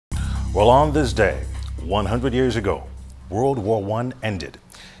Well, on this day, 100 years ago, World War I ended.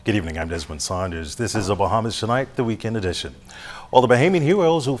 Good evening, I'm Desmond Saunders. This is a Bahamas Tonight, the weekend edition. Well, the Bahamian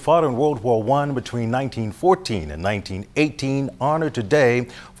heroes who fought in World War I between 1914 and 1918 honored today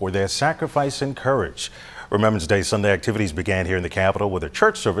for their sacrifice and courage. Remembrance Day Sunday activities began here in the capital with a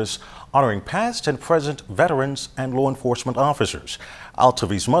church service honoring past and present veterans and law enforcement officers.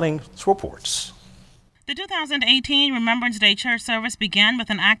 Altavis Munnings reports. The 2018 Remembrance Day church service began with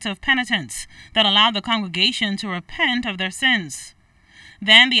an act of penitence that allowed the congregation to repent of their sins.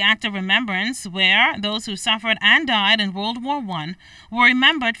 Then the act of remembrance, where those who suffered and died in World War I were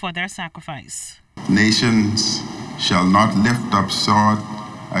remembered for their sacrifice. Nations shall not lift up sword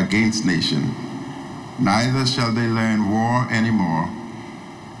against nation, neither shall they learn war anymore,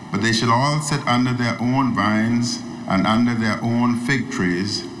 but they shall all sit under their own vines and under their own fig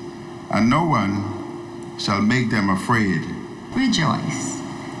trees, and no one shall make them afraid. Rejoice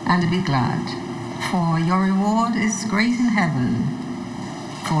and be glad, for your reward is great in heaven.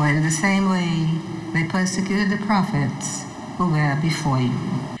 For in the same way they persecuted the prophets who were before you.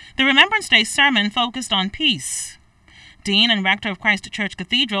 The Remembrance Day sermon focused on peace. Dean and Rector of Christ Church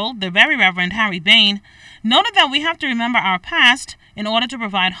Cathedral, the Very Reverend Harry Bain, noted that we have to remember our past in order to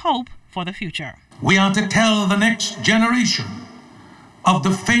provide hope for the future. We are to tell the next generation of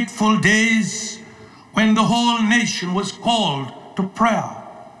the fateful days when the whole nation was called to prayer,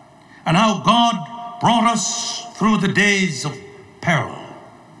 and how God brought us through the days of peril.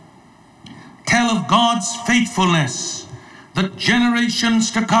 Tell of God's faithfulness, that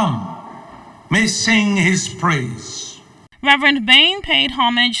generations to come may sing his praise. Reverend Bain paid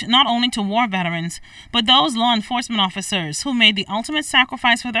homage not only to war veterans, but those law enforcement officers who made the ultimate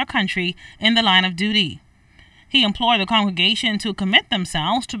sacrifice for their country in the line of duty. He implored the congregation to commit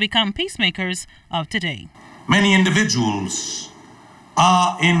themselves to become peacemakers of today. Many individuals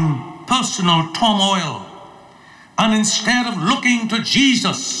are in personal turmoil, and instead of looking to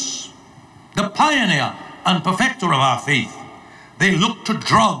Jesus, the pioneer and perfecter of our faith, they look to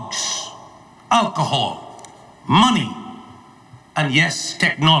drugs, alcohol, money, and yes,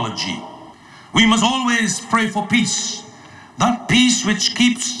 technology. We must always pray for peace, that peace which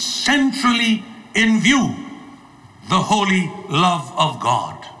keeps centrally in view the holy love of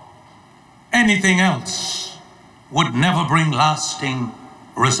God. Anything else would never bring lasting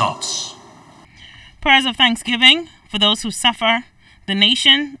results. Prayers of thanksgiving for those who suffer, the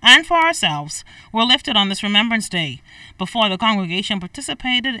nation, and for ourselves were lifted on this Remembrance Day before the congregation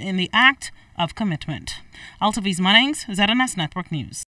participated in the act of commitment. Altavis Munnings, ZNS Network News.